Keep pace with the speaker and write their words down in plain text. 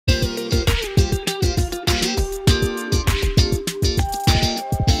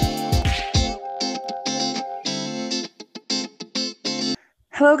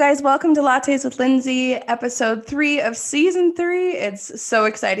Hello, guys. Welcome to Lattes with Lindsay, episode 3 of season 3. It's so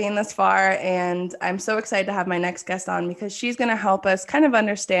exciting this far, and I'm so excited to have my next guest on because she's going to help us kind of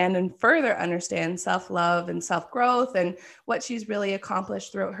understand and further understand self-love and self-growth and what she's really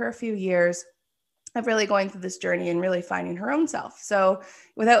accomplished throughout her few years of really going through this journey and really finding her own self. So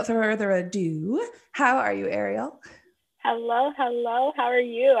without further ado, how are you, Erial? Hello. How are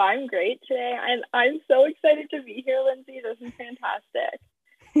you? I'm great today. I'm so excited to be here, Lindsay. This is fantastic.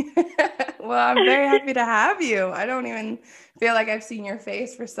 Well, I'm very happy to have you. I don't even feel like I've seen your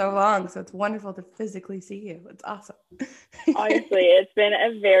face for so long, so it's wonderful to physically see you. It's awesome. Honestly, it's been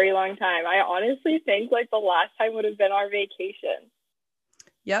a very long time. I honestly think like the last time would have been our vacation.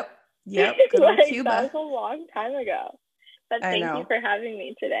 Yep. Good old Cuba. That was a long time ago. But thank you for having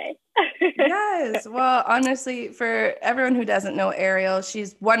me today. Yes. Well, honestly, for everyone who doesn't know Erial,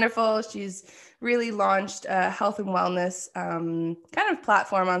 she's wonderful. She's really launched a health and wellness kind of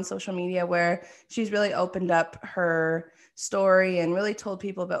platform on social media where she's really opened up her story and really told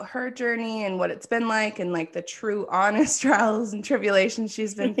people about her journey and what it's been like and like the true honest trials and tribulations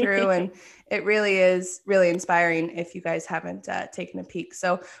she's been through. And it really is really inspiring if you guys haven't taken a peek.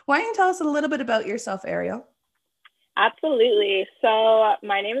 So why don't you tell us a little bit about yourself, Erial? Absolutely. So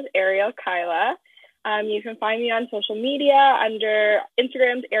my name is Erial Kyla. You can find me on social media under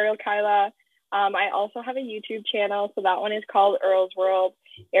Instagram's Erial Kyla. I also have a YouTube channel, so that one is called Earl's World,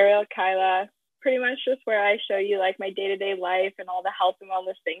 Erial Kyla. Pretty much just where I show you like my day-to-day life and all the health and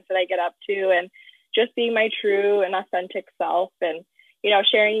wellness things that I get up to, and just being my true and authentic self, and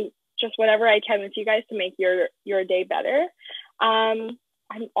sharing just whatever I can with you guys to make your day better.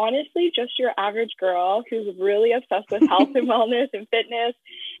 I'm honestly just your average girl who's really obsessed with health and wellness and fitness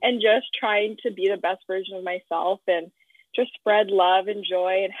and just trying to be the best version of myself and just spread love and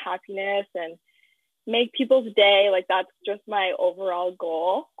joy and happiness and make people's day. Like that's just my overall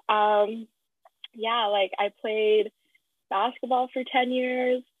goal. Like I played basketball for 10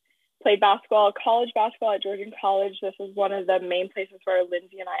 years, played college basketball at Georgian College. This is one of the main places where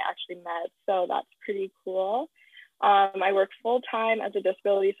Lindsay and I actually met. So that's pretty cool. I work full-time as a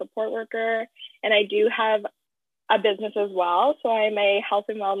disability support worker, and I do have a business as well. So I'm a health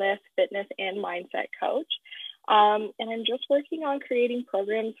and wellness, fitness, and mindset coach. And I'm just working on creating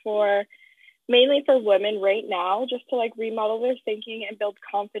programs mainly for women right now, just to like remodel their thinking and build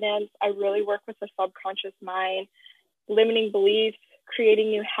confidence. I really work with the subconscious mind, limiting beliefs,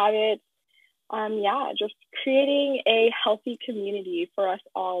 creating new habits. Just creating a healthy community for us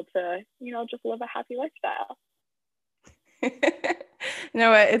all to, just live a happy lifestyle. You know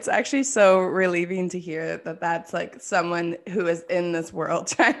what? It's actually so relieving to hear that that's like someone who is in this world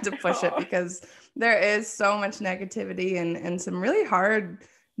trying to push it, because there is so much negativity and some really hard,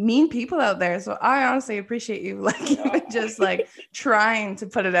 mean people out there. So I honestly appreciate you even just like trying to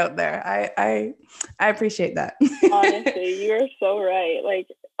put it out there. I appreciate that. Honestly, you are so right. Like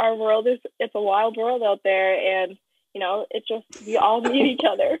our world it's a wild world out there, and it's just, we all need each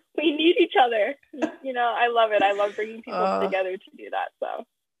other. We need each other. I love it. I love bringing people together to do that. So.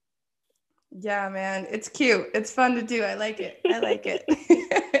 Yeah, man, it's cute. It's fun to do. I like it.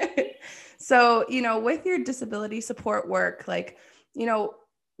 So, with your disability support work,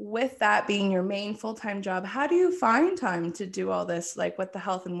 with that being your main full-time job, how do you find time to do all this, like with the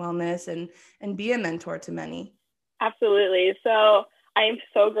health and wellness and be a mentor to many? Absolutely. So I am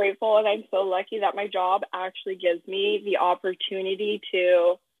so grateful and I'm so lucky that my job actually gives me the opportunity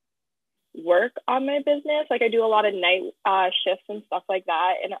to work on my business. Like I do a lot of night shifts and stuff like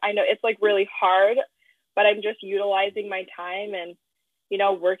that. And I know it's like really hard, but I'm just utilizing my time and,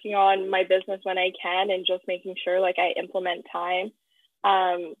 working on my business when I can and just making sure like I implement time.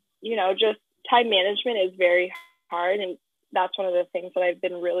 Just time management is very hard. And that's one of the things that I've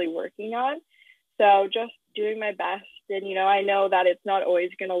been really working on. So just doing my best. And, I know that it's not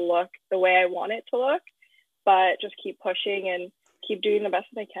always going to look the way I want it to look, but just keep pushing and keep doing the best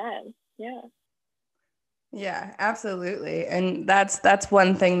that I can. Yeah. Yeah, absolutely. And that's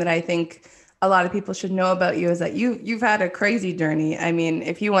one thing that I think a lot of people should know about you is that you've had a crazy journey. I mean,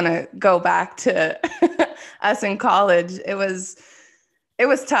 if you want to go back to us in college, it was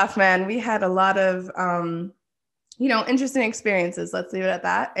tough, man. We had a lot of interesting experiences. Let's leave it at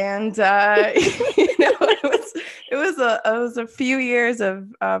that. And it was a few years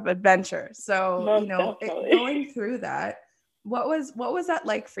of adventure. So going through that, what was that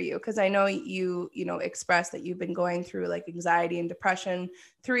like for you? Because I know you expressed that you've been going through like anxiety and depression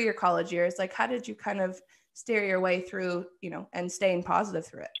through your college years. Like, how did you kind of steer your way through, and staying positive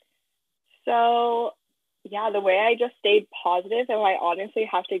through it? So, yeah, the way I just stayed positive, and I honestly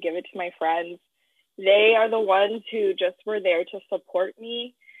have to give it to my friends. they are the ones who just were there to support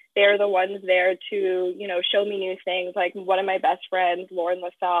me. They're the ones there to, you know, show me new things. Like one of my best friends, Lauren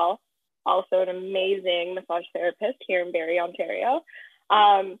LaSalle, also an amazing massage therapist here in Barrie, Ontario.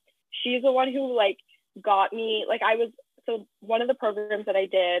 She's the one who like got me, like so one of the programs that I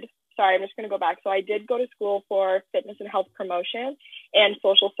did, sorry, I'm just going to go back. So I did go to school for fitness and health promotion and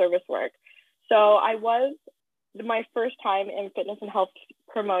social service work. So my first time in fitness and health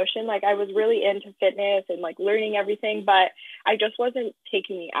promotion, like I was really into fitness and like learning everything, but I just wasn't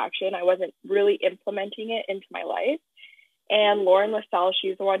taking the action. I wasn't really implementing it into my life. And Lauren LaSalle,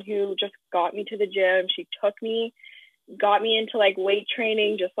 she's the one who just got me to the gym. She got me into like weight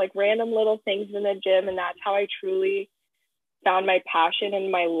training, just like random little things in the gym. And that's how I truly found my passion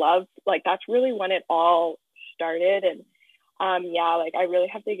and my love. Like that's really when it all started. And like I really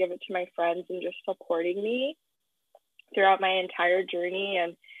have to give it to my friends and just supporting me throughout my entire journey,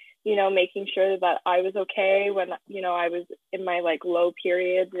 and, you know, making sure that I was okay when, you know, I was in my like low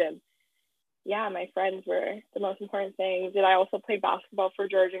periods. And yeah, my friends were the most important things. And I also played basketball for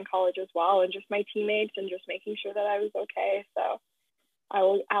Georgian College as well, and just my teammates and just making sure that I was okay. So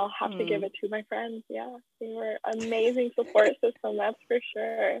I'll have to give it to my friends. Yeah, they were amazing support system, that's for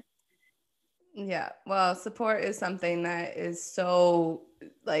sure. Yeah, well, support is something that is so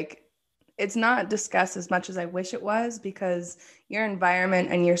like, it's not discussed as much as I wish it was, because your environment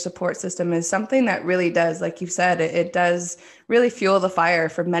and your support system is something that really does, like you said, it does really fuel the fire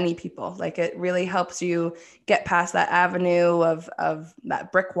for many people. Like it really helps you get past that avenue of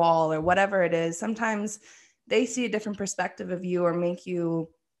that brick wall or whatever it is. Sometimes they see a different perspective of you or make you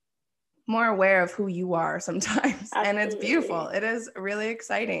more aware of who you are sometimes. Absolutely. And it's beautiful. It is really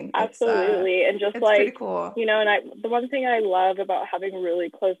exciting. Absolutely. And just it's like, pretty cool. You know, and the one thing I love about having really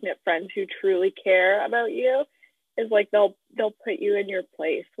close-knit friends who truly care about you is like they'll put you in your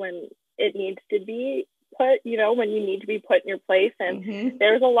place when it needs to be put, you know, when you need to be put in your place. And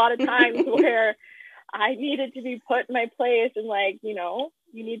there's a lot of times where I needed to be put in my place, and like, you know,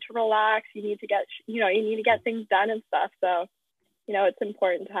 you need to relax, you need to get things done and stuff. So, you know, it's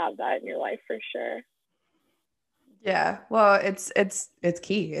important to have that in your life for sure. Yeah, well, it's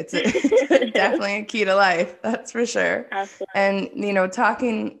key. It's definitely a key to life. That's for sure. Absolutely. And, you know,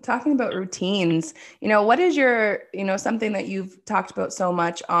 talking about routines, you know, what is your, you know, something that you've talked about so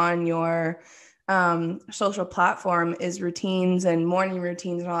much on your social platform is routines and morning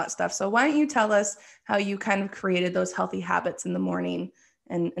routines and all that stuff. So why don't you tell us how you kind of created those healthy habits in the morning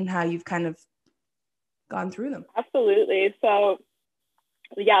and how you've kind of gone through them? Absolutely. So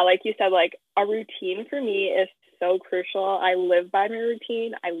yeah, like you said, like a routine for me is so crucial. I live by my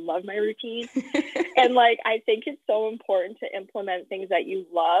routine. I love my routine. And like, I think it's so important to implement things that you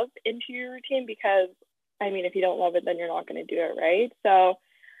love into your routine, because I mean, if you don't love it, then you're not going to do it, right? So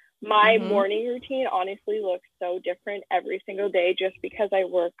my morning routine honestly looks so different every single day, just because I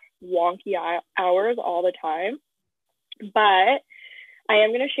work wonky hours all the time. But I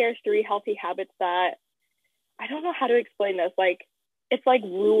am going to share 3 healthy habits that I don't know how to explain this. Like, it's like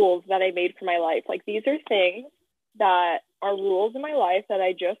rules that I made for my life. Like, these are things that are rules in my life that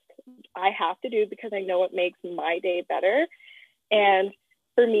I have to do because I know it makes my day better. And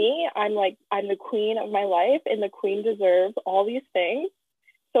for me, I'm the queen of my life, and the queen deserves all these things.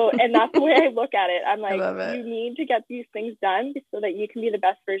 So, and that's the way I look at it. I'm like, you need to get these things done so that you can be the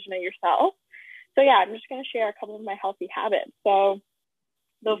best version of yourself. So yeah, I'm just going to share a couple of my healthy habits. So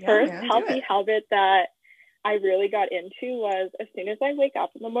the first healthy habit that I really got into was, as soon as I wake up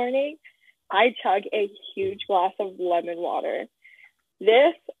in the morning, I chug a huge glass of lemon water.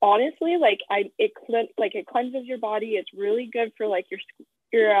 This honestly, it cleanses your body. It's really good for like your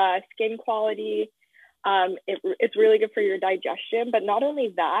skin quality. It's really good for your digestion. But not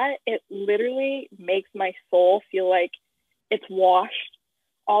only that, it literally makes my soul feel like it's washed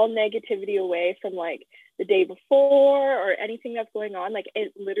all negativity away from like the day before or anything that's going on. Like,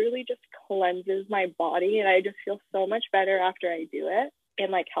 it literally just cleanses my body, and I just feel so much better after I do it,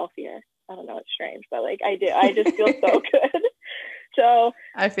 and like healthier. I don't know, it's strange, but like I just feel so good. So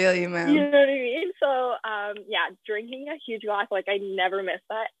I feel you, man. You know what I mean? So yeah, drinking a huge glass, like I never miss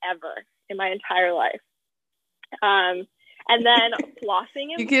that ever in my entire life. And then flossing.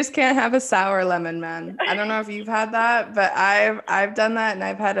 You just can't have a sour lemon, man. I don't know if you've had that, but I've done that, and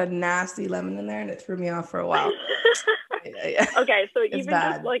I've had a nasty lemon in there, and it threw me off for a while. Yeah. Okay, so it's even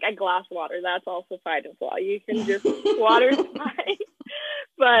bad. Just like a glass of water, that's also fine as well. You can just water's fine.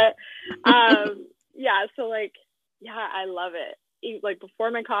 But yeah, so like, yeah, I love it. Like before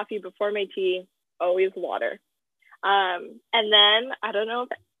my coffee, before my tea, always water. And then I don't know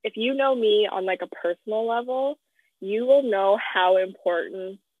if you know me on like a personal level, you will know how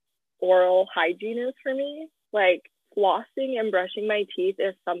important oral hygiene is for me. Like flossing and brushing my teeth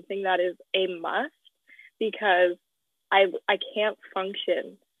is something that is a must because I can't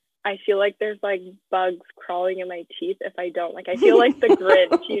function. I feel like there's like bugs crawling in my teeth if I don't. Like I feel like the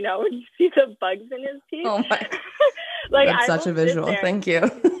Grinch, you know, when you see the bugs in his teeth. Oh my, like that's such a visual. Thank you.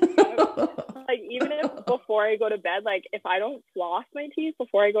 Like even if before I go to bed, like if I don't floss my teeth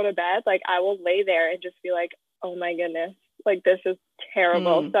before I go to bed, like I will lay there and just be like, oh my goodness, like this is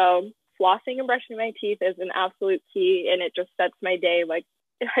terrible. So flossing and brushing my teeth is an absolute key, and it just sets my day. Like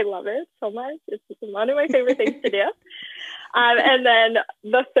I love it so much. It's one of my favorite things to do. And then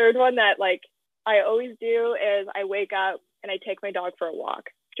the third one that like I always do is I wake up and I take my dog for a walk.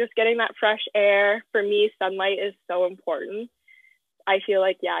 Just getting that fresh air. For me, sunlight is so important. I feel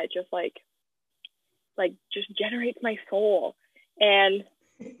like, yeah, it just like just generates my soul. And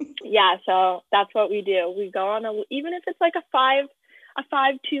yeah, so that's what we do. We go on even if it's like a 5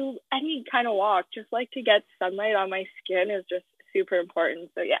 to any kind of walk, just like to get sunlight on my skin is just super important.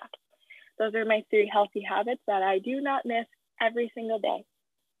 So yeah, those are my 3 healthy habits that I do not miss every single day.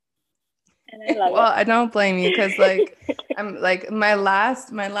 And I love it. Well, I don't blame you because like I'm like my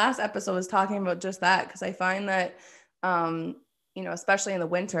last episode was talking about just that because I find that you know, especially in the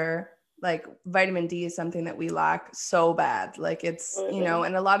winter, like vitamin D is something that we lack so bad. Like it's, you know,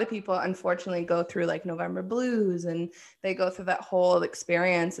 and a lot of people unfortunately go through like November blues and they go through that whole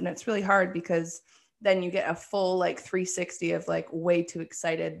experience, and it's really hard because then you get a full like 360 of like way too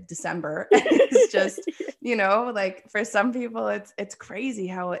excited December. It's just, you know, like for some people it's crazy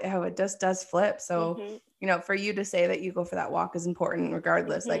how it just does flip. So, you know, for you to say that you go for that walk is important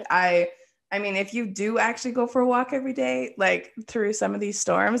regardless. Like I mean, if you do actually go for a walk every day, like through some of these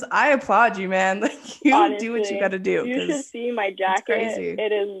storms, I applaud you, man. Like you honestly, do what you got to do. You should see my jacket.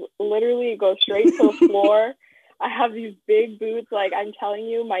 It is literally goes straight to the floor. I have these big boots. Like I'm telling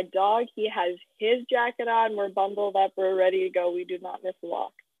you, my dog, he has his jacket on. We're bundled up. We're ready to go. We do not miss a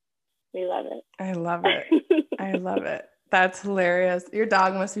walk. We love it. I love it. I love it. That's hilarious. Your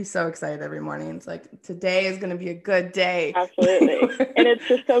dog must be so excited every morning. It's like, today is going to be a good day. Absolutely. And it's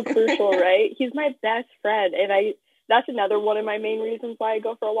just so crucial, right? He's my best friend. And that's another one of my main reasons why I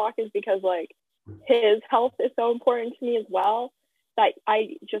go for a walk is because like his health is so important to me as well. That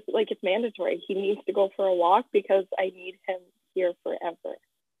I just like, it's mandatory. He needs to go for a walk because I need him here forever.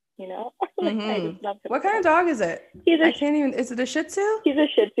 You know? Like, I just love him. What kind of dog is it? Is it a Shih Tzu? He's a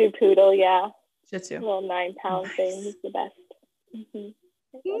Shih Tzu poodle, yeah. Shih Tzu. A little 9-pound thing. He's the best.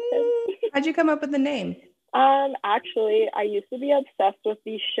 How'd you come up with the name? Actually, I used to be obsessed with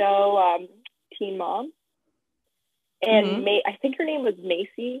the show Teen Mom. And I think her name was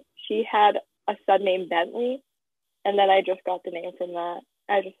Macy. She had a son named Bentley. And then I just got the name from that.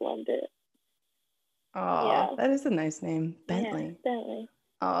 I just loved it. Oh, yeah. That is a nice name. Bentley. Yeah, Bentley.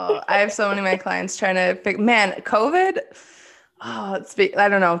 Oh, I have so many of my clients trying to pick, man, COVID. Oh, I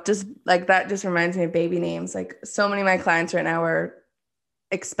don't know. Just like that just reminds me of baby names. Like so many of my clients right now are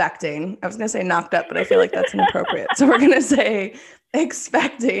expecting. I was going to say knocked up, but I feel like that's inappropriate. So we're going to say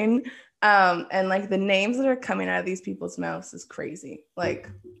expecting. And like the names that are coming out of these people's mouths is crazy. Like,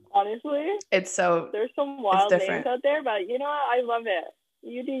 honestly, there's some wild names out there, but you know what? I love it.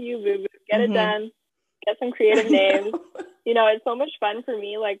 You do you, boo boo. Get it done. Get some creative names. You know, it's so much fun for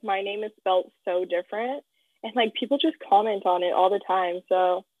me. Like my name is spelled so different, and like people just comment on it all the time.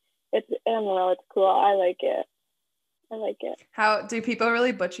 So I don't know, it's cool. I like it. How do people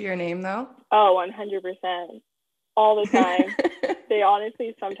really butcher your name though? Oh, 100%. All the time. They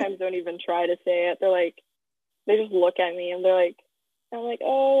honestly sometimes don't even try to say it. They're like, they just look at me and they're like, I'm like,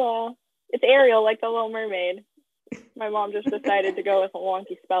 oh, it's Ariel, like the Little Mermaid. My mom just decided to go with a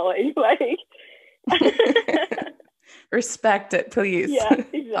wonky spelling. Like, respect it, please. Yeah,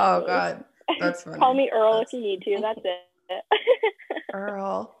 exactly. Oh God, that's funny. Call me Earl if you need to. That's it.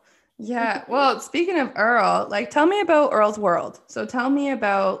 Earl. Yeah. Well, speaking of Earl, like, tell me about Earl's World. So tell me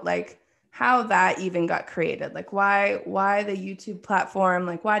about like how that even got created. Like, why the YouTube platform?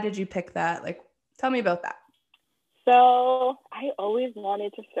 Like, why did you pick that? Like, tell me about that. So I always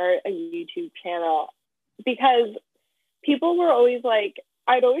wanted to start a YouTube channel because people were always like,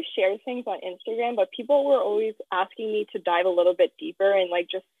 I'd always share things on Instagram, but people were always asking me to dive a little bit deeper and like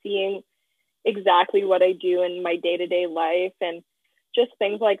just seeing exactly what I do in my day-to-day life and just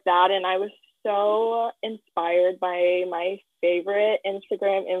things like that. And I was so inspired by my favorite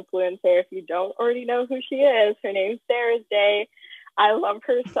Instagram influencer. If you don't already know who she is, her name's Sarah Day. I love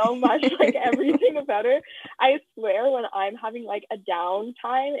her so much, like everything about her. I swear when I'm having like a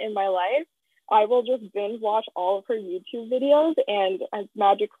downtime in my life, I will just binge watch all of her YouTube videos and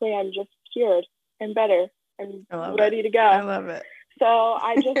magically I'm just cured and better. I'm ready to go. I love it. So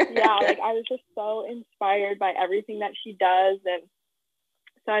I just, yeah, like I was just so inspired by everything that she does. And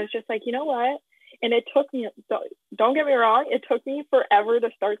so I was just like, you know what? And it took me, don't get me wrong, it took me forever to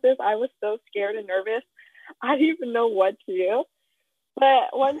start this. I was so scared and nervous. I didn't even know what to do.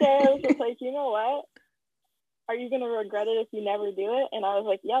 But one day I was just like, you know what? Are you going to regret it if you never do it? And I was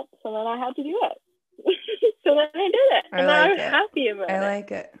like, yep. So then I had to do it. So then I did it. And I was happy about it. I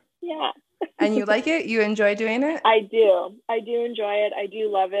like it. Yeah. And you like it? You enjoy doing it? I do. I do enjoy it. I do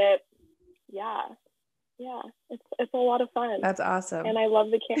love it. Yeah. Yeah. It's a lot of fun. That's awesome. And I love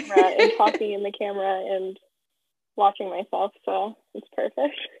the camera and talking in the camera and watching myself. So it's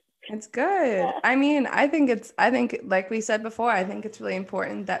perfect. It's good. Yeah. I mean, I think like we said before, I think it's really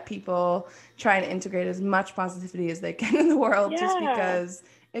important that people try and integrate as much positivity as they can in the world, just because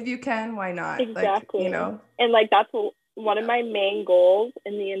if you can, why not? Exactly. Like, you know? And like, that's one of my main goals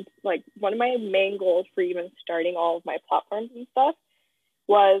one of my main goals for even starting all of my platforms and stuff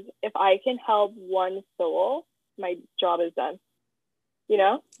was, if I can help one soul, my job is done. You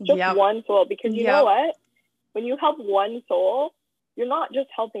know, just one soul, because you know what? When you help one soul, you're not just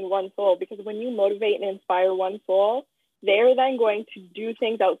helping one soul, because when you motivate and inspire one soul, they're then going to do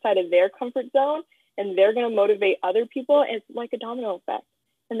things outside of their comfort zone, and they're going to motivate other people. And it's like a domino effect.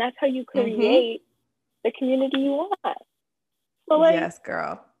 And that's how you create the community you want. So like, yes,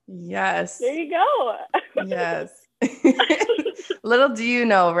 girl. Yes. There you go. Yes. Little do you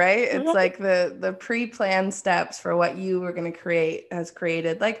know, right? It's like the pre-planned steps for what you were going to create has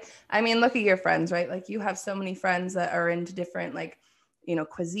created. Like, I mean, look at your friends, right? Like, you have so many friends that are into different, like, you know,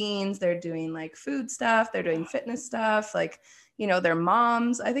 cuisines. They're doing like food stuff. They're doing fitness stuff. Like, you know, they're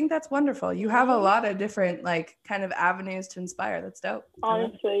moms. I think that's wonderful. You have a lot of different, like, kind of avenues to inspire. That's dope.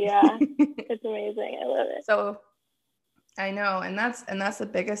 Honestly, yeah. It's amazing. I love it. So I know. And that's the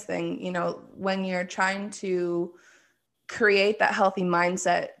biggest thing, you know, when you're trying to create that healthy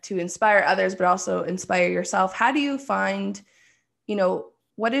mindset to inspire others, but also inspire yourself. How do you find, you know,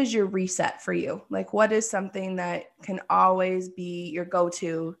 what is your reset for you? Like, what is something that can always be your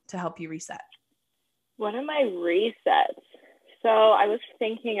go-to to help you reset? What are my resets? So I was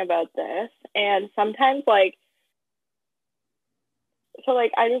thinking about this, and sometimes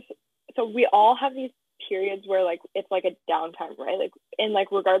so we all have these periods where like it's like a downtime, right? Like, and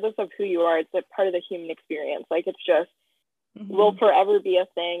like regardless of who you are, it's like part of the human experience. Like, it's just will forever be a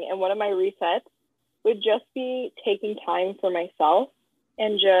thing. And one of my resets would just be taking time for myself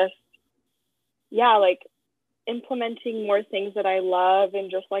and just like implementing more things that I love,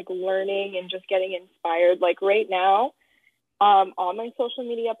 and just like learning and just getting inspired. Like right now, on my social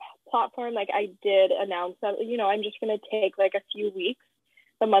media platform, like I did announce that, you know, I'm just going to take like a few weeks,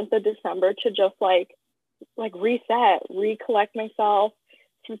 the month of December, to just like reset, recollect myself,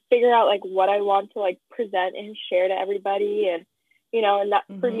 to figure out like what I want to like present and share to everybody. And, you know, and that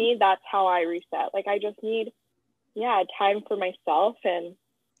for me, that's how I reset. Like, I just need, time for myself, and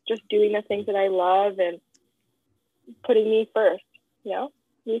just doing the things that I love, and putting me first, you know,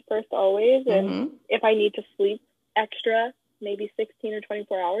 me first always. And if I need to sleep extra, maybe 16 or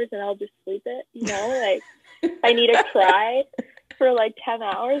 24 hours, and I'll just sleep it, you know, like if I need to cry for like 10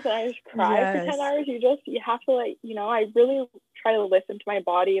 hours and I just cry for 10 hours, you have to, like, you know, I really try to listen to my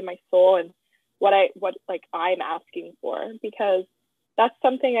body and my soul and what like I'm asking for, because that's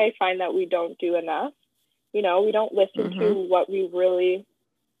something I find that we don't do enough. You know, we don't listen to what we really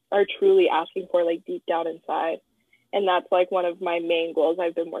are truly asking for, like deep down inside. And that's like one of my main goals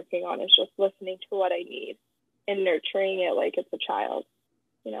I've been working on, is just listening to what I need and nurturing it like it's a child,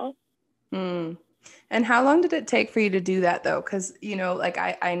 you know? And how long did it take for you to do that, though? Because, you know, like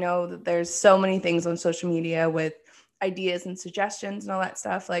I know that there's so many things on social media with ideas and suggestions and all that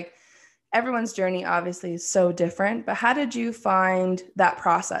stuff. Like, everyone's journey obviously is so different, but how did you find that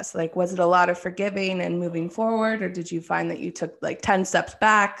process? Like, was it a lot of forgiving and moving forward, or did you find that you took like 10 steps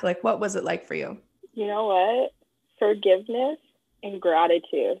back? Like, what was it like for you? You know what? Forgiveness and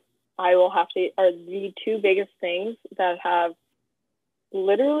gratitude, are the two biggest things that have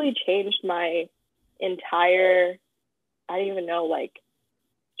literally changed my entire, I don't even know, like,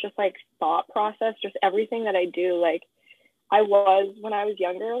 just like thought process, just everything that I do. Like, when I was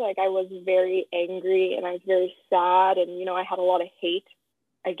younger, like I was very angry and I was very sad, and, you know, I had a lot of hate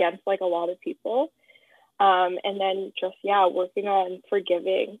against like a lot of people. And then just, working on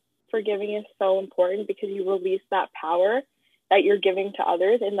forgiving. Forgiving is so important, because you release that power that you're giving to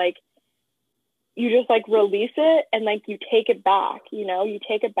others, and like, you just like release it, and like you take it back, you know, you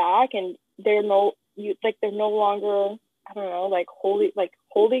take it back, and they're no longer, I don't know, like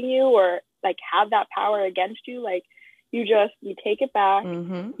holding you, or like have that power against you. Like, you take it back,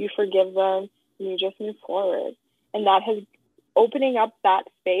 you forgive them, and you just move forward. And that has opening up that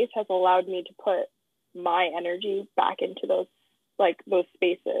space has allowed me to put my energy back into those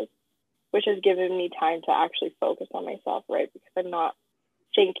spaces, which has given me time to actually focus on myself, right? Because I'm not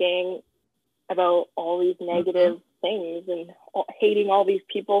thinking about all these negative things and hating all these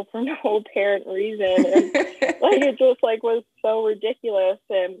people for no apparent reason. And it just was so ridiculous,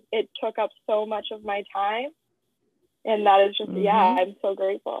 and it took up so much of my time. And that is just, I'm so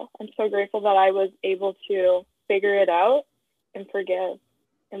grateful. I'm so grateful that I was able to figure it out and forgive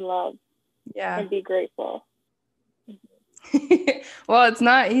and love and be grateful. Well, it's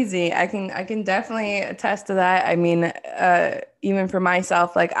not easy. I can definitely attest to that. I mean, even for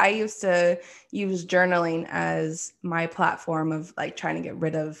myself, I used to use journaling as my platform of trying to get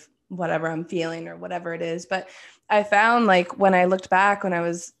rid of whatever I'm feeling or whatever it is. But I found when I looked back, when I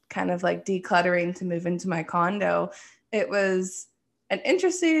was kind of decluttering to move into my condo, it was an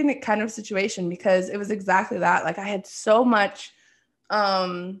interesting kind of situation because it was exactly that. I had so much,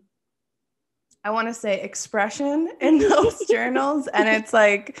 I want to say expression in those journals. And it's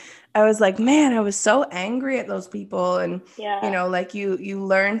I was man, I was so angry at those people. And, you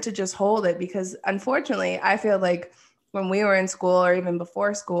learn to just hold it because unfortunately, I feel when we were in school or even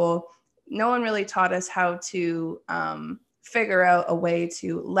before school, no one really taught us how to figure out a way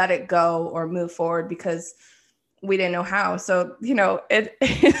to let it go or move forward because we didn't know how. So, it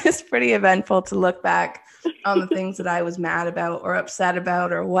is pretty eventful to look back on the things that I was mad about or upset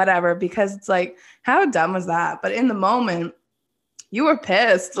about or whatever, because it's how dumb was that? But in the moment, you were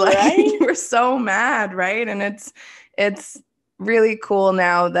pissed. Right? You were so mad, right? And it's really cool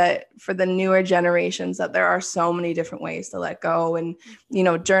now that for the newer generations that there are so many different ways to let go, and,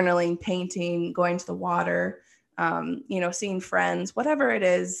 journaling, painting, going to the water, seeing friends, whatever it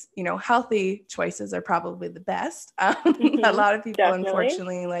is, healthy choices are probably the best. A lot of people,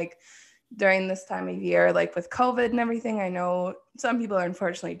 unfortunately, during this time of year, with COVID and everything, I know some people are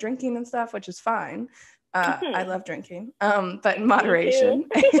unfortunately drinking and stuff, which is fine. I love drinking, but in moderation.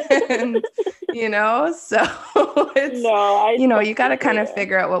 And, so it's, you got to kind of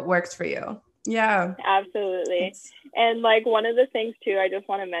figure out what works for you. Yeah, absolutely. And one of the things too, I just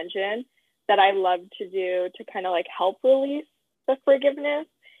want to mention that I love to do to kind of help release the forgiveness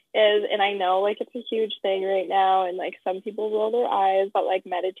is, and I know it's a huge thing right now, and some people roll their eyes, but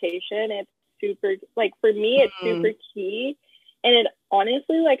meditation, it's super, for me, it's super key. And it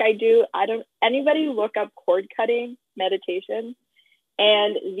honestly, I don't, anybody look up cord cutting meditation,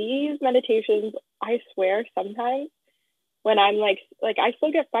 and these meditations, I swear sometimes when I'm I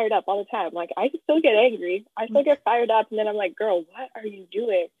still get fired up all the time. I still get angry. I still get fired up. And then I'm girl, what are you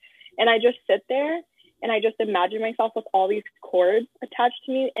doing? And I just sit there and I just imagine myself with all these cords attached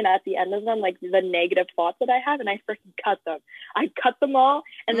to me. And at the end of them, the negative thoughts that I have, and I freaking cut them. I cut them all.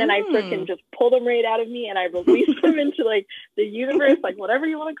 And then I freaking just pull them right out of me, and I release them into the universe, whatever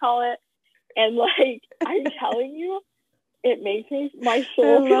you want to call it. And I'm telling you, it makes my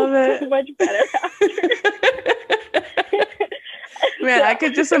soul feel so much better after. Man, I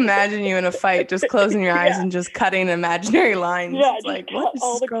could just imagine you in a fight, just closing your eyes and just cutting imaginary lines. Yeah, it's what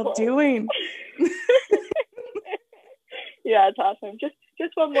is this girl doing? Yeah, it's awesome. Just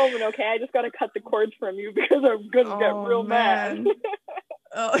one moment, okay? I just got to cut the cords from you because I'm going to get real mad.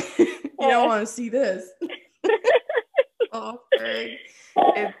 Oh, you don't want to see this. Okay.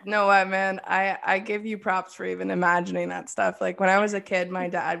 No, what, man? I give you props for even imagining that stuff. When I was a kid, my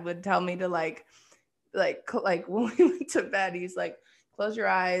dad would tell me to when we went to bed, he's close your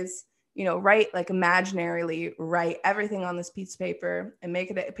eyes, write imaginarily write everything on this piece of paper and make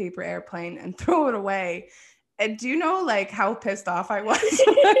it a paper airplane and throw it away. And do you know how pissed off I was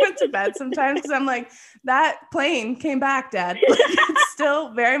when I went to bed sometimes? Because I'm that plane came back, Dad. It's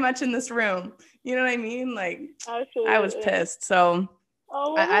still very much in this room. You know what I mean? Absolutely. I was pissed. So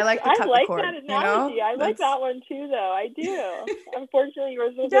I like to cut the cord. That analogy. I like that one too, though. I do. Unfortunately,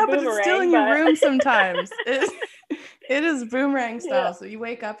 yours was a boomerang. But it's still in your room sometimes. It is boomerang style. Yeah. So you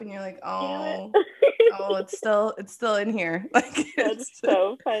wake up and you're oh, it's still in here. That's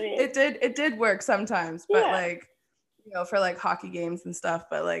so funny. It did work sometimes, but for hockey games and stuff.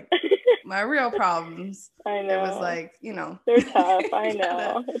 But my real problems, I know. It was they're tough. I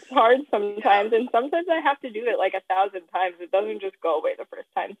know. It's hard sometimes, and sometimes I have to do it 1,000 times. It doesn't just go away the first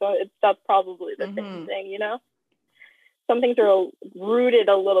time. So that's probably the same thing, Some things are rooted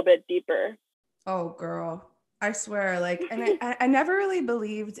a little bit deeper. Oh, girl. I swear, and I never really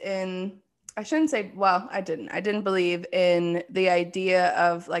believed in, I shouldn't say, well, I didn't believe in the idea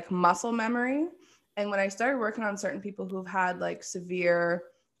of muscle memory. And when I started working on certain people who've had severe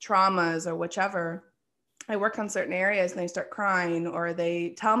traumas or whichever, I work on certain areas and they start crying, or they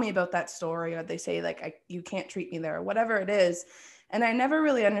tell me about that story, or they say like, you can't treat me there, or whatever it is. And I never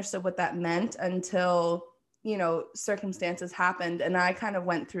really understood what that meant until, you know, circumstances happened. And I kind of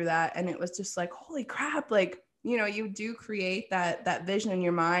went through that, and it was just like, holy crap, like, you know, you do create that vision in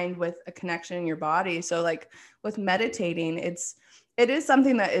your mind with a connection in your body. So like with meditating, it is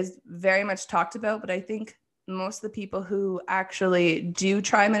something that is very much talked about, but I think most of the people who actually do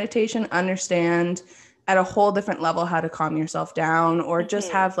try meditation understand at a whole different level how to calm yourself down, or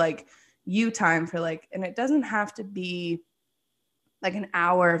just have like you time for like, and it doesn't have to be like an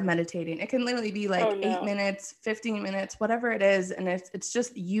hour of meditating. It can literally be like 8 minutes, 15 minutes, whatever it is. And it's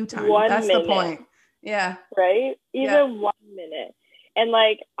just you time. 1 minute. The point. Yeah. Right? Even 1 minute. And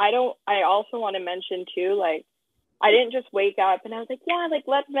like, I also want to mention too, like, I didn't just wake up and I was like, yeah, like,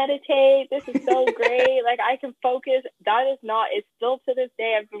 let's meditate. This is so great. Like, I can focus. That is not, it's still to this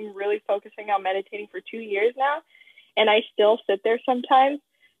day, I've been really focusing on meditating for 2 years now. And I still sit there sometimes.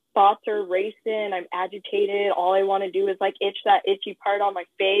 Thoughts are racing. I'm agitated. All I want to do is like itch that itchy part on my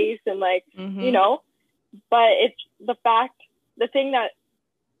face and like, you know, but it's the thing that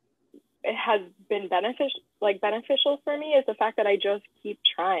it has been beneficial for me is the fact that I just keep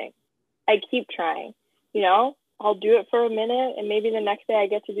trying. I keep trying, you know. I'll do it for a minute, and maybe the next day I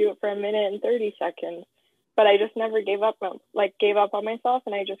get to do it for a minute and 30 seconds. But I just never gave up on myself,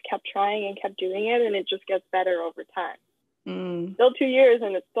 and I just kept trying and kept doing it, and it just gets better over time. Still 2 years,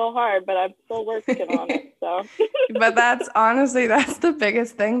 and it's still hard, but I'm still working on it. So, but that's the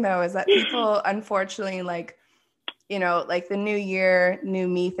biggest thing, though, is that people, unfortunately, like, you know, like the new year, new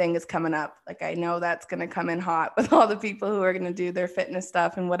me thing is coming up. Like, I know that's going to come in hot with all the people who are going to do their fitness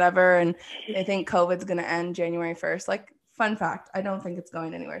stuff and whatever. And they think COVID's going to end January 1st. Like, fun fact, I don't think it's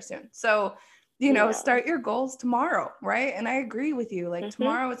going anywhere soon. So, you know, start your goals tomorrow, right? And I agree with you. Like,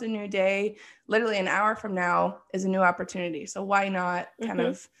 tomorrow is a new day. Literally an hour from now is a new opportunity. So why not kind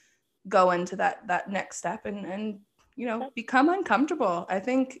of go into that next step and you know, become uncomfortable. I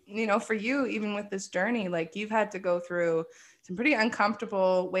think, you know, for you, even with this journey, like, you've had to go through some pretty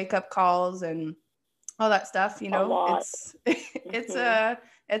uncomfortable wake up calls and all that stuff, you know. It's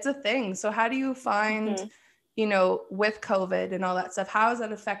a thing. So how do you find, you know, with COVID and all that stuff, how has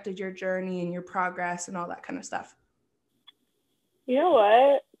that affected your journey and your progress and all that kind of stuff? You know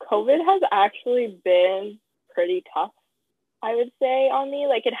what? COVID has actually been pretty tough, I would say, on me.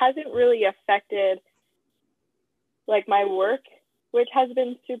 Like, it hasn't really affected like my work, which has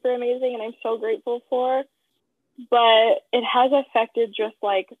been super amazing and I'm so grateful for, but it has affected just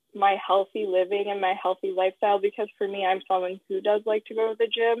like my healthy living and my healthy lifestyle, because for me, I'm someone who does like to go to the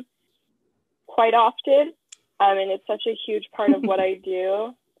gym quite often, and it's such a huge part of what I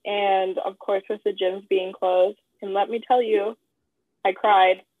do. And of course, with the gyms being closed, and let me tell you, I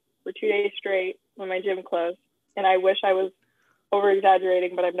cried for 2 days straight when my gym closed, and I wish I was over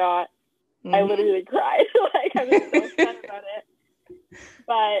exaggerating, but I'm not. I literally cried. Like, I was so upset about it.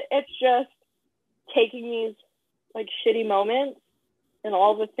 But it's just taking these like shitty moments and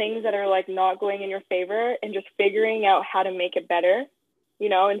all the things that are like not going in your favor and just figuring out how to make it better, you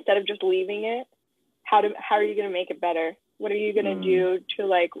know, instead of just leaving it. How are you going to make it better? What are you going to do to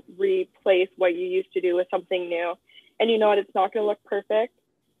like replace what you used to do with something new? And you know what? It's not going to look perfect,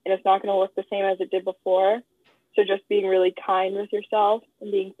 and it's not going to look the same as it did before. So just being really kind with yourself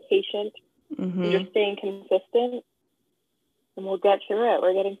and being patient and just staying consistent, and we'll get through it.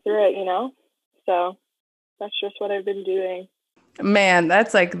 We're getting through it, you know? So that's just what I've been doing. Man,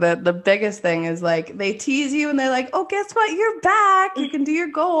 that's like the biggest thing is like they tease you and they're like, oh, guess what? You're back. You can do your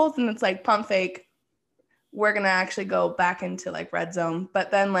goals. And it's like, pump fake. We're going to actually go back into like red zone.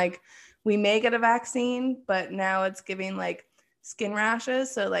 But then like we may get a vaccine, but now it's giving like skin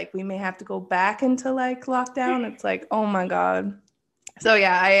rashes. So like we may have to go back into like lockdown. It's like, oh my God. So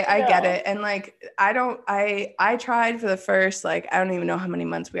yeah, I get it. And like, I tried for the first, like, I don't even know how many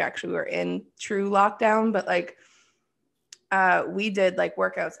months we actually were in true lockdown, but like, we did like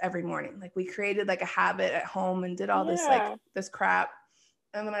workouts every morning. Like we created like a habit at home and did all this, like this crap.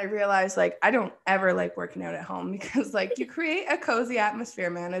 And then I realized like, I don't ever like working out at home because like you create a cozy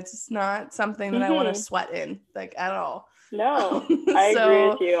atmosphere, man. It's just not something that I want to sweat in like at all. No, I agree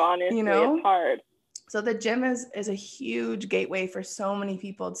with you. Honestly, you know, it's hard. So the gym is a huge gateway for so many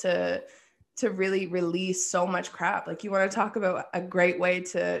people to really release so much crap. Like, you want to talk about a great way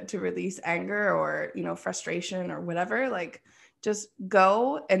to release anger or, you know, frustration or whatever, like just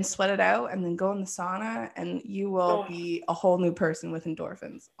go and sweat it out and then go in the sauna and you will be a whole new person with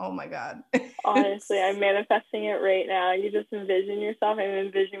endorphins. Oh my God. Honestly, I'm manifesting it right now. You just envision yourself. I'm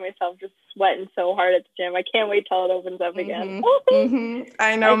envisioning myself just sweating so hard at the gym. I can't wait till it opens up again.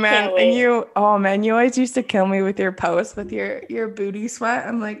 I know, man. And you always used to kill me with your posts with your booty sweat.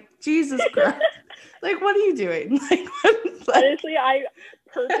 I'm like, Jesus Christ. Like, what are you doing? Like, honestly, I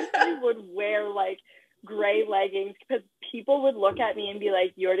purposely would wear like gray leggings because people would look at me and be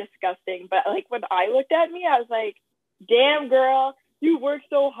like, you're disgusting. But like when I looked at me, I was like, damn, girl, you work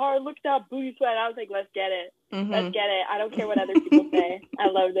so hard. Look at that booty sweat. I was like, let's get it. Let's get it. I don't care what other people say. I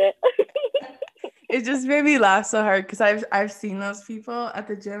loved it. It just made me laugh so hard because I've seen those people at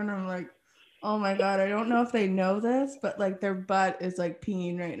the gym and I'm like, oh my God, I don't know if they know this, but like their butt is like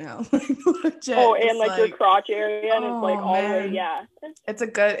peeing right now. Like legit. Oh, and like your crotch area and it's like all the way, yeah.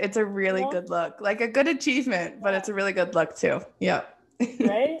 It's a really good look. Like a good achievement, but it's a really good look too. Yeah.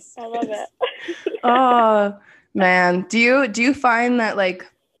 Right? I love it. Oh man. Do you find that like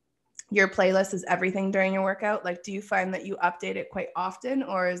your playlist is everything during your workout? Like, do you find that you update it quite often,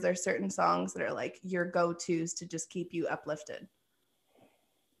 or is there certain songs that are like your go-tos to just keep you uplifted?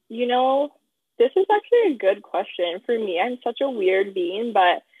 You know, this is actually a good question. For me, I'm such a weird being,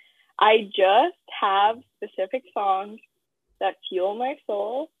 but I just have specific songs that fuel my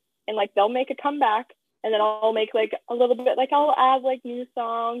soul, and like they'll make a comeback, and then I'll make like a little bit, like I'll add like new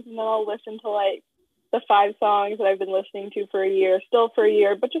songs, and then I'll listen to like the 5 songs that I've been listening to for a year,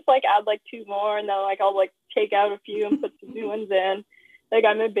 but just like add like 2 more, and then like I'll like take out a few and put some new ones in. Like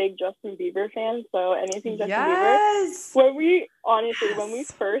I'm a big Justin Bieber fan, so anything Justin Bieber. When we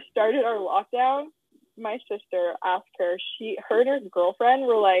first started our lockdown, my sister asked her, her and her girlfriend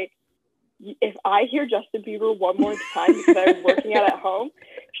were like, if I hear Justin Bieber one more time because I was working out at home,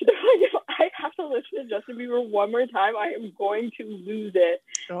 they're like, if I have to listen to Justin Bieber one more time, I am going to lose it.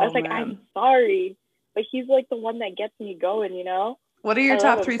 I was like, I'm sorry, but he's like the one that gets me going, you know? What are your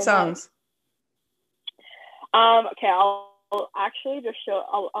top 3 songs? Okay, I'll actually just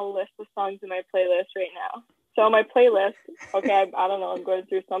I'll list the songs in my playlist right now. So my playlist, okay, I don't know, I'm going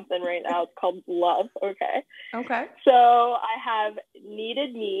through something right now. It's called Love, okay? Okay. So I have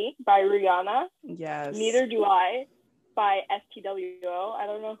Needed Me by Rihanna. Yes. Neither Do I by STWO. I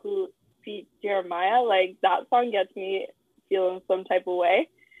don't know who beat Jeremiah. Like, that song gets me feeling some type of way.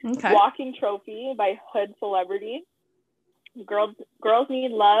 Okay. Walking Trophy by Hood Celebrity. Girls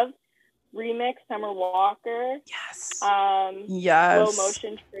Need Love remix, Summer Walker. Yes. Slow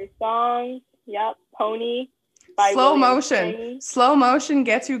Motion Trey Songz. Yep. Pony by Slow William Motion. King. Slow Motion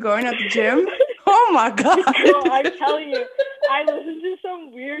gets you going at the gym. Oh my God. Girl, I'm telling you, I listen to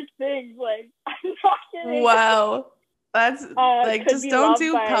some weird things. Like, I'm not kidding. Wow. That's like, just don't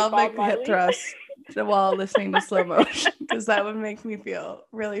do pelvic hip thrusts while listening to Slow Motion, because that would make me feel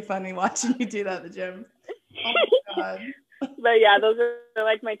really funny watching you do that at the gym. Oh my God. But yeah, those are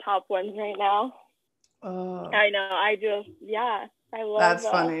like my top ones right now. Oh. I know. I love That's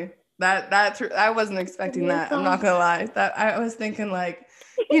funny. That I wasn't expecting that. I'm not gonna lie. That I was thinking like,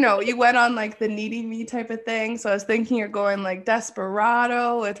 you went on like the Needing Me type of thing. So I was thinking you're going like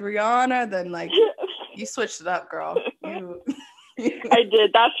Desperado with Rihanna. Then like you switched it up, girl. I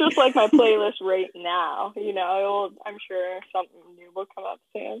did. That's just like my playlist right now. I'm sure something new will come up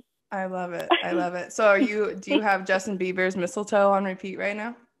soon. I love it. I love it. So do you have Justin Bieber's Mistletoe on repeat right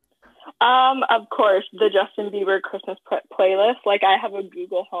now? Of course, the Justin Bieber Christmas playlist. Like, I have a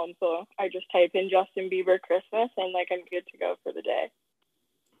Google Home, so I just type in Justin Bieber Christmas, and like I'm good to go for the day.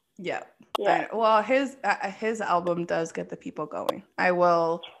 Yeah. Well, his album does get the people going. I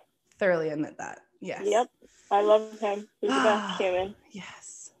will thoroughly admit that. Yes. Yep. I love him. He's the best human.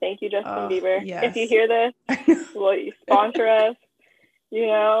 Yes. Thank you, Justin Bieber. Yes. If you hear this, will you sponsor us?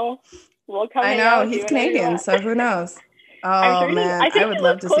 We'll come. I know he's Canadian, so who knows? Oh man, I would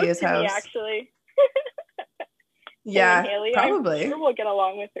love to see his house. Actually. Yeah, Haley, probably. I'm sure we'll get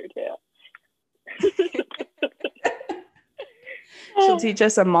along with her too. She'll teach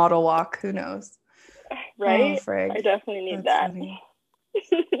us a model walk. Who knows? Right? Oh, I definitely need that.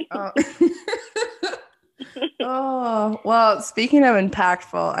 Oh, well, speaking of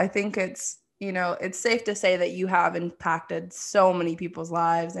impactful, I think it's safe to say that you have impacted so many people's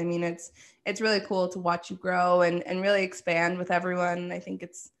lives. I mean, it's really cool to watch you grow and really expand with everyone. I think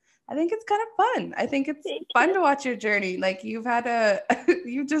it's kind of fun. I think it's fun to watch your journey. Like you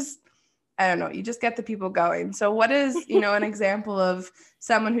just get the people going. So what is, an example of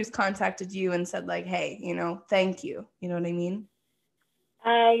someone who's contacted you and said like, hey, thank you. You know what I mean?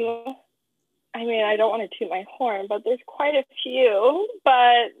 I mean, I don't want to toot my horn, but there's quite a few,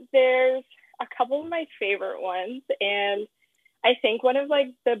 but there's a couple of my favorite ones. And I think one of like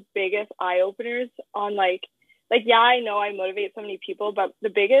the biggest eye openers on yeah, I know I motivate so many people, but the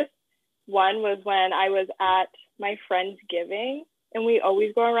biggest one was when I was at my friend's giving, and we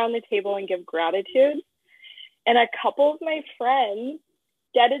always go around the table and give gratitude. And a couple of my friends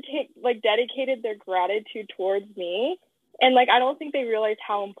dedicated their gratitude towards me. And like, I don't think they realized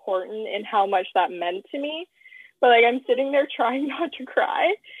how important and how much that meant to me. But like, I'm sitting there trying not to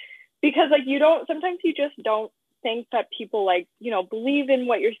cry because like, sometimes you just don't think that people like, believe in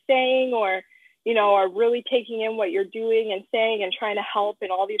what you're saying or, are really taking in what you're doing and saying and trying to help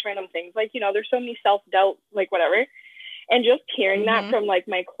and all these random things. Like, there's so many self-doubt, like whatever. And just hearing that from like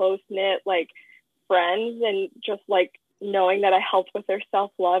my close knit, like friends, and just like knowing that I helped with their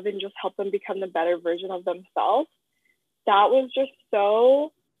self-love and just help them become the better version of themselves. That was just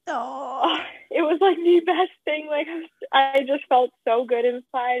so, it was like the best thing. Like I just felt so good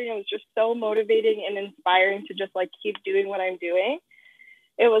inside, and it was just so motivating and inspiring to just like keep doing what I'm doing.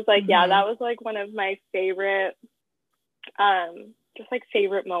 It was like, yeah, that was like one of my favorite,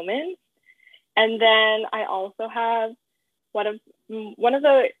 favorite moments. And then I also have one of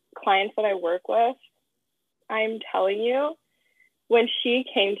the clients that I work with. I'm telling you, when she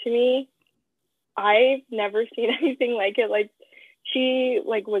came to me, I've never seen anything like it. Like she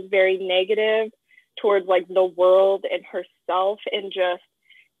like was very negative towards like the world and herself, and just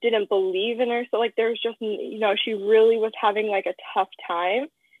didn't believe in her. So like there's just, she really was having like a tough time.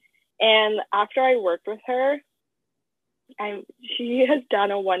 And after I worked with her, she has done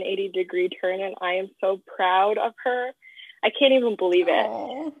a 180-degree turn, and I am so proud of her. I can't even believe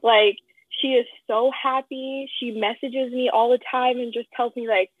it. Like, she is so happy. She messages me all the time and just tells me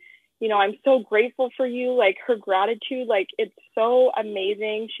like, I'm so grateful for you. Like her gratitude, like it's so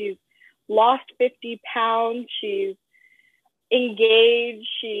amazing. She's lost 50 pounds. She's engaged.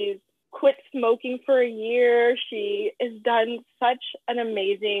 She's quit smoking for a year. She has done such an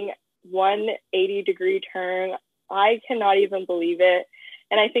amazing 180-degree turn. I cannot even believe it.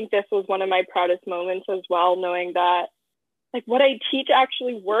 And I think this was one of my proudest moments as well, knowing that like what I teach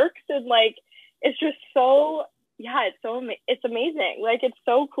actually works. And like, it's just so, it's amazing. Like, it's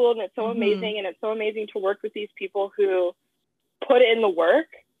so cool and it's so amazing. And it's so amazing to work with these people who put in the work,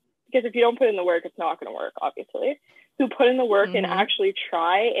 because if you don't put in the work, it's not going to work, obviously, who put in the work and actually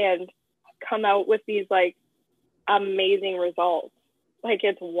try and come out with these like amazing results. Like,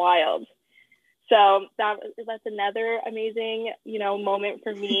 it's wild. So that's another amazing, moment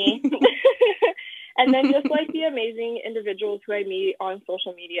for me. And then just like the amazing individuals who I meet on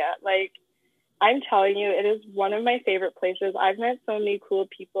social media. Like, I'm telling you, it is one of my favorite places. I've met so many cool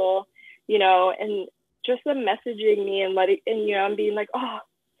people, and just them messaging me and I'm being like, oh,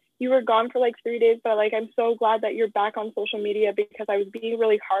 you were gone for like 3 days, but like, I'm so glad that you're back on social media, because I was being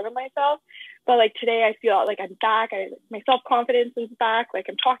really hard on myself. But like today I feel like I'm back. My self-confidence is back. Like,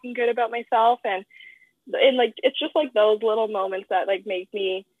 I'm talking good about myself. And like, it's just like those little moments that like make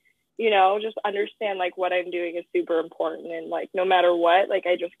me, just understand like what I'm doing is super important. And like, no matter what, like,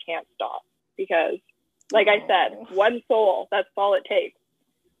 I just can't stop, because like I said, one soul, that's all it takes.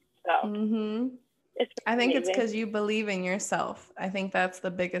 So I think it's because you believe in yourself. I think that's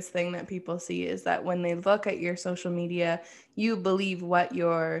the biggest thing that people see, is that when they look at your social media, you believe what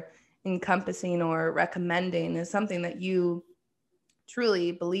you're encompassing or recommending is something that you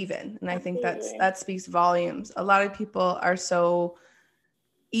truly believe in. And I think that speaks volumes. A lot of people are so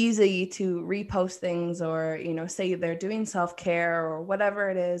easy to repost things or, say they're doing self-care or whatever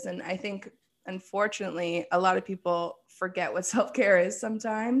it is. And I think, unfortunately, a lot of people forget what self-care is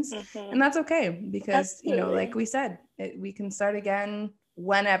sometimes. And that's okay, because, like we said, we can start again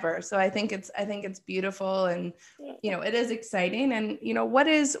whenever. So I think it's beautiful, and, it is exciting. And, what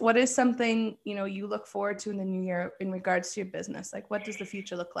is something, you look forward to in the new year in regards to your business? Like, what does the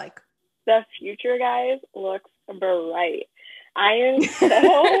future look like? The future, guys, looks bright. I am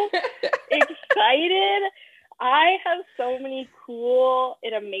so excited. I have so many cool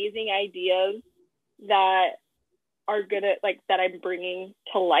and amazing ideas that are gonna, like, that I'm bringing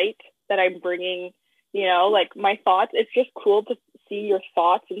to light, that I'm bringing, like my thoughts. It's just cool to see your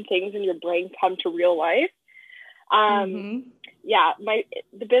thoughts and things in your brain come to real life. Yeah,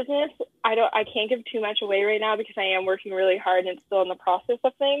 the business, I can't give too much away right now, because I am working really hard and still in the process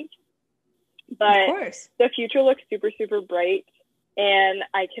of things. But the future looks super, super bright, and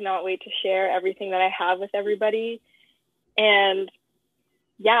I cannot wait to share everything that I have with everybody. And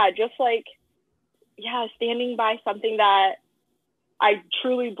just like, standing by something that I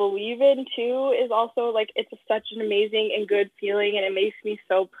truly believe in too is also like, it's such an amazing and good feeling. And it makes me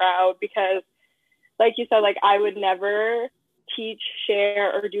so proud, because like you said, like, I would never teach,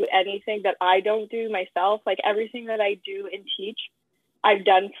 share, or do anything that I don't do myself. Like everything that I do and teach, I've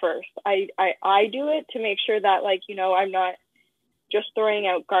done first. I do it to make sure that, like, you know, I'm not just throwing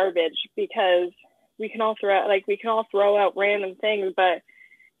out garbage, because we can all throw out random things, but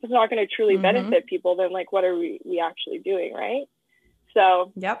if it's not going to truly benefit people, then like, what are we actually doing, right?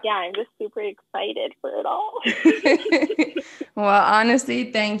 So yeah, I'm just super excited for it all. Well,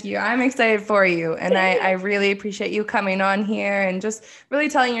 honestly, thank you. I'm excited for you. And I really appreciate you coming on here and just really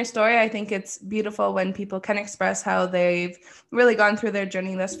telling your story. I think it's beautiful when people can express how they've really gone through their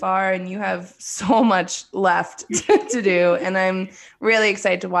journey thus far, and you have so much left to do. And I'm really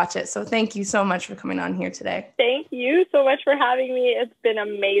excited to watch it. So thank you so much for coming on here today. Thank you so much for having me. It's been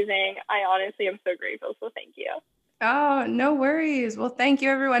amazing. I honestly am so grateful. So thank you. Oh, no worries. Well, thank you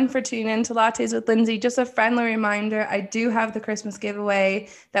everyone for tuning in to Lattes with Lindsay. Just a friendly reminder, I do have the Christmas giveaway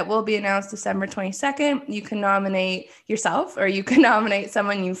that will be announced December 22nd. You can nominate yourself, or you can nominate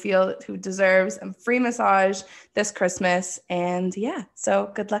someone you feel who deserves a free massage this Christmas. And yeah,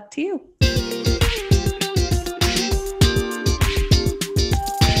 so good luck to you.